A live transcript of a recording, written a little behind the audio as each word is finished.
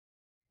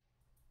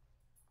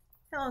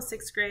Hello,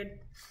 6th grade.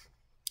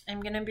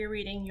 I'm going to be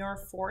reading your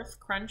 4th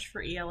crunch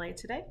for ELA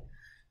today.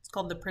 It's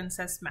called The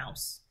Princess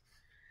Mouse.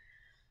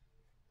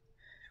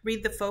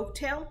 Read the folk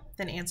tale,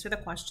 then answer the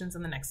questions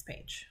on the next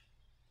page.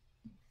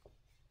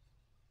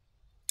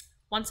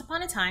 Once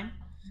upon a time,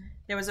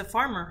 there was a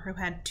farmer who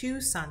had 2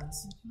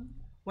 sons.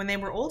 When they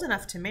were old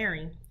enough to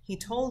marry, he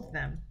told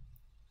them,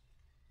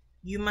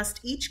 "You must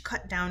each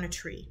cut down a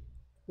tree.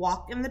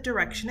 Walk in the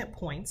direction it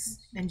points,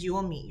 and you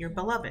will meet your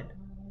beloved."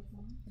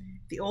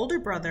 The older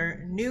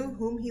brother knew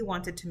whom he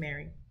wanted to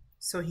marry,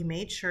 so he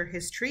made sure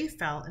his tree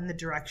fell in the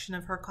direction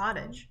of her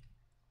cottage.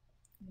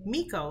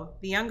 Miko,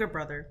 the younger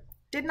brother,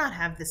 did not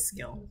have this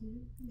skill.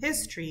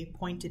 His tree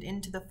pointed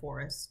into the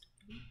forest.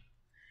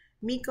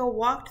 Miko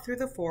walked through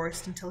the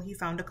forest until he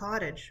found a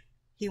cottage.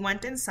 He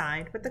went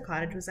inside, but the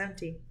cottage was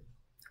empty.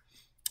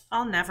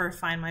 "I'll never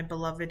find my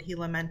beloved," he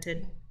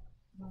lamented.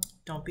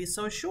 "Don't be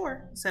so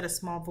sure," said a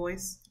small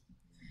voice.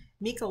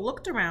 Miko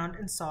looked around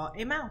and saw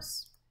a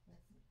mouse.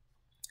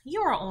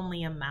 "You are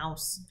only a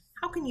mouse.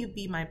 How can you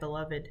be my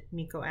beloved?"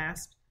 Miko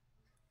asked.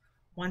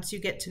 "Once you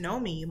get to know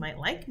me, you might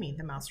like me,"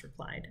 the mouse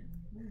replied.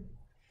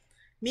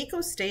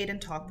 Miko stayed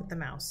and talked with the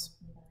mouse.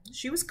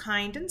 She was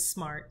kind and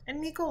smart,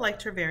 and Miko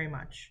liked her very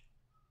much.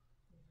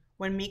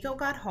 When Miko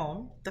got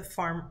home,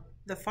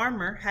 the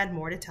farmer had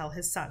more to tell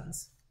his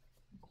sons.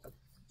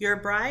 "Your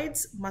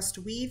brides must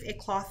weave a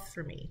cloth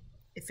for me.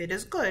 If it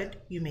is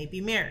good, you may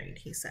be married,"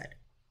 he said.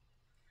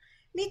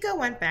 Miko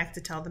went back to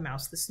tell the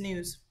mouse this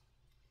news.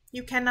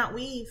 "You cannot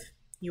weave.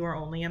 You are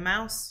only a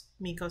mouse,"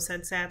 Miko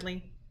said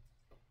sadly.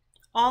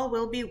 "All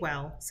will be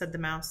well," said the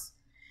mouse.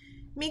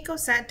 Miko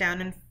sat down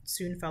and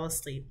soon fell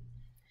asleep.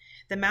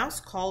 The mouse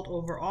called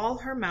over all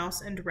her mouse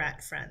and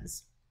rat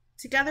friends.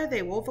 Together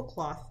they wove a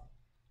cloth,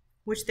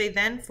 which they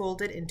then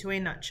folded into a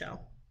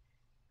nutshell.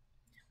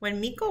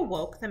 When Miko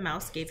woke, the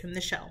mouse gave him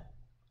the shell.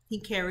 He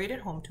carried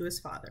it home to his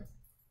father.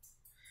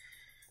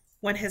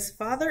 When his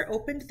father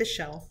opened the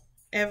shell,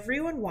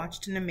 everyone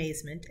watched in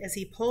amazement as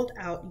he pulled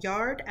out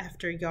yard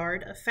after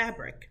yard of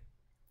fabric.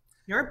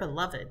 "Your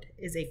beloved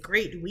is a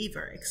great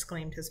weaver,"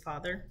 exclaimed his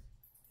father.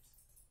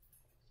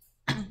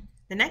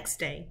 The next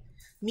day,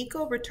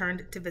 Miko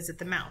returned to visit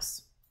the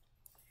mouse.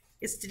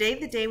 "Is today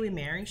the day we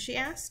marry?" she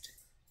asked.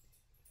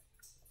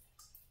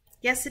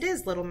 "Yes, it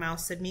is, little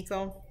mouse," said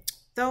Miko,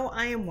 "though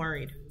I am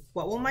worried.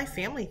 What will my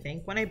family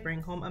think when I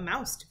bring home a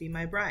mouse to be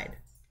my bride?"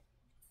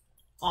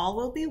 "All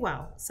will be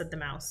well," said the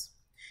mouse.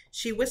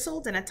 She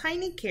whistled, and a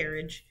tiny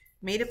carriage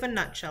made of a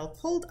nutshell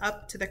pulled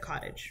up to the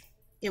cottage.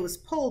 It was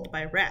pulled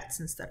by rats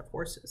instead of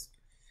horses,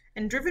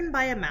 and driven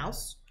by a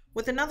mouse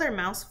with another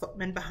mouse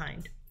footman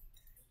behind.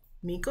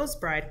 Miko's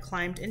bride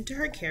climbed into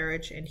her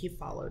carriage, and he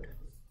followed.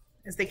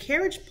 As the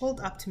carriage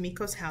pulled up to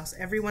Miko's house,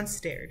 everyone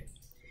stared.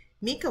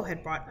 Miko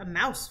had brought a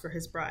mouse for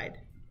his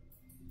bride.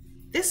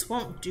 "This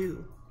won't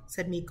do,"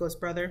 said Miko's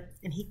brother,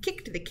 and he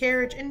kicked the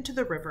carriage into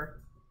the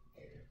river.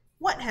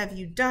 "What have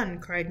you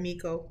done?" cried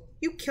Miko.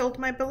 "You killed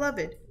my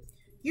beloved.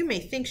 You may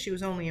think she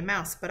was only a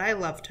mouse, but I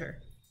loved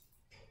her."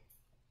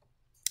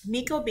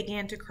 Miko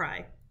began to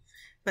cry,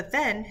 but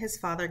then his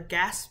father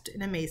gasped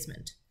in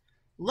amazement.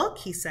 "Look,"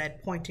 he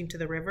said, pointing to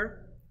the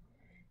river.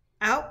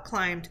 Out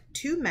climbed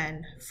 2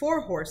 men,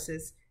 4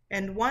 horses,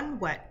 and 1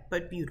 wet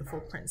but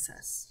beautiful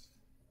princess.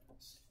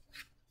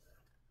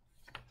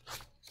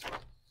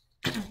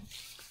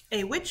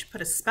 "A witch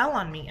put a spell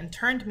on me and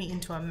turned me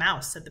into a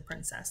mouse," said the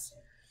princess.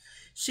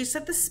 "She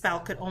said the spell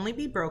could only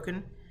be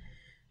broken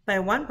by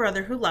one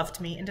brother who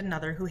loved me and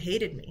another who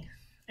hated me.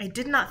 I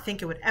did not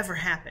think it would ever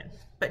happen,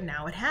 but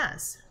now it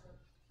has."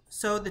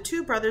 So the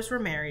 2 brothers were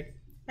married,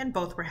 and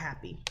both were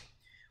happy.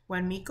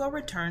 When Miko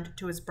returned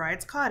to his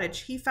bride's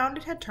cottage, he found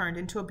it had turned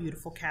into a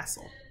beautiful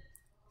castle.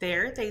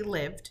 There they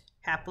lived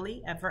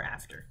happily ever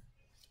after.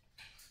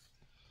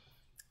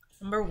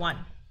 Number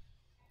 1.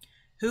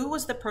 Who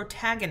was the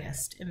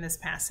protagonist in this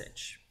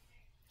passage?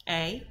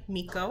 A.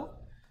 Miko,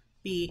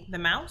 B. the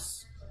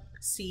mouse,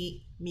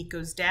 C.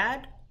 Miko's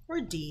dad, or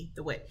D.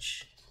 the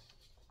witch?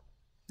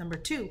 Number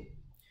 2.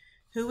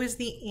 Who is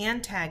the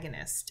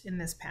antagonist in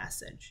this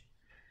passage?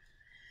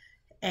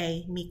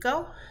 A.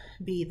 Miko,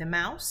 B. the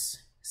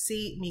mouse,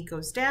 C.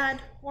 Miko's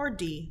dad, or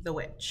D. the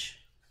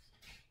witch?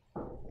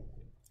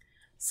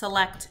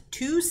 Select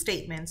 2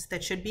 statements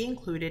that should be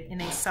included in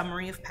a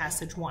summary of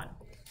passage 1.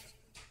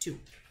 2.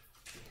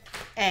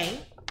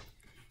 A.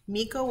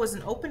 Miko was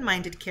an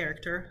open-minded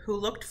character who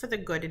looked for the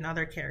good in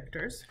other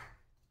characters.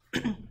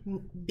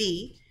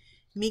 B.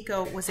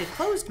 Miko was a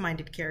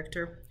closed-minded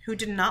character who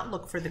did not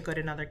look for the good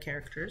in other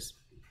characters.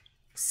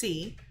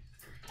 C.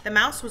 The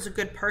mouse was a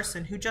good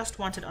person who just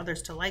wanted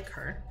others to like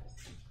her.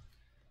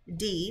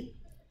 D.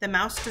 The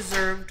mouse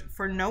deserved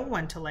for no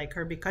one to like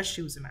her because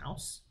she was a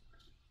mouse.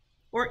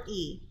 Or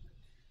E.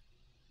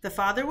 The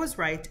father was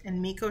right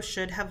and Miko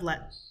should have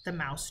let the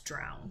mouse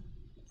drown.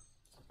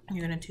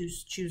 You're going to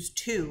choose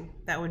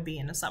 2 that would be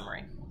in a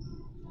summary.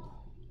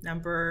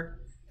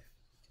 Number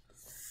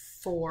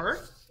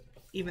 4,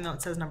 even though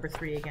it says number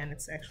 3 again,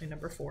 it's actually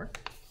number 4.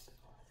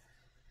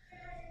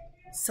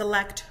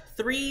 Select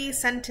 3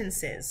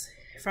 sentences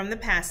from the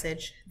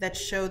passage that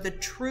show the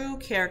true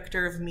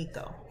character of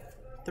Miko?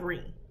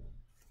 3.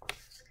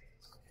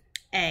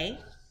 A.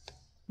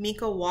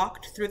 Miko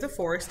walked through the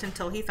forest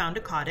until he found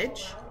a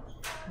cottage.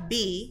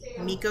 B.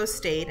 Miko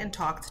stayed and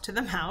talked to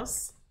the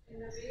mouse.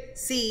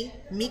 C.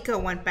 Miko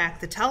went back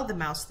to tell the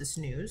mouse this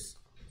news.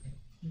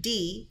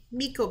 D.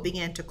 Miko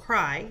began to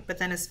cry, but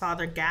then his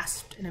father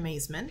gasped in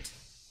amazement.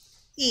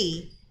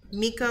 E.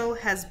 Miko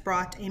has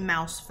brought a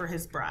mouse for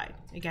his bride.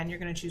 Again, you're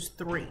going to choose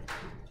 3.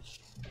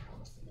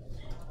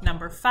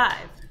 Number 5.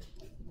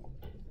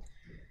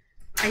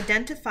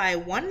 Identify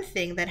one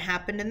thing that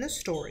happened in the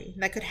story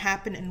that could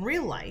happen in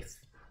real life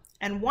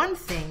and one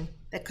thing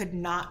that could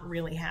not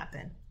really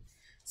happen.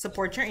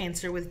 Support your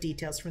answer with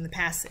details from the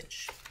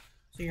passage.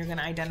 So you're going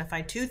to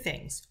identify 2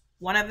 things.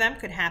 One of them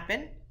could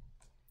happen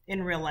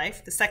in real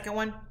life. The second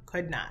one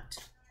could not.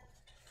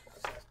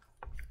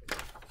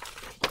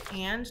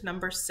 And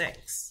number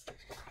 6.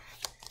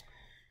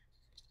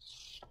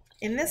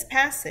 In this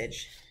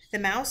passage, the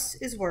mouse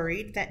is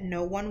worried that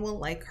no one will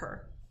like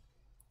her.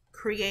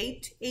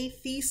 Create a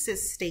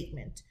thesis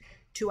statement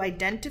to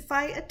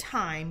identify a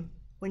time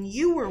when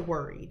you were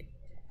worried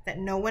that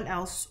no one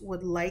else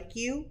would like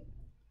you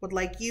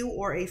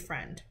or a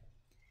friend.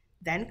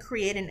 Then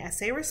create an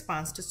essay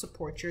response to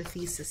support your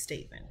thesis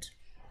statement.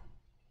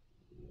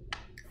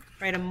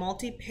 Write a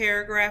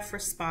multi-paragraph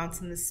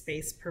response in the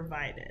space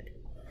provided.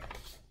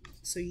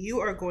 So you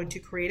are going to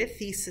create a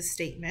thesis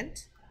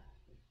statement.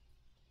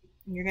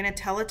 You're going to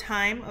tell a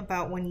time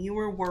about when you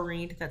were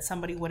worried that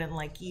somebody wouldn't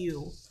like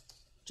you,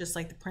 just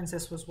like the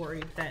princess was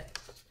worried that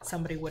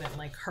somebody wouldn't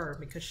like her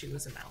because she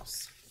was a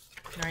mouse.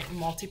 All right,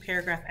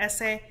 multi-paragraph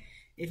essay.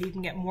 If you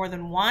can get more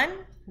than 1,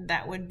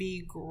 that would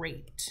be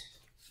great.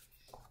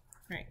 All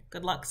right,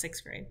 good luck,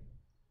 6th grade.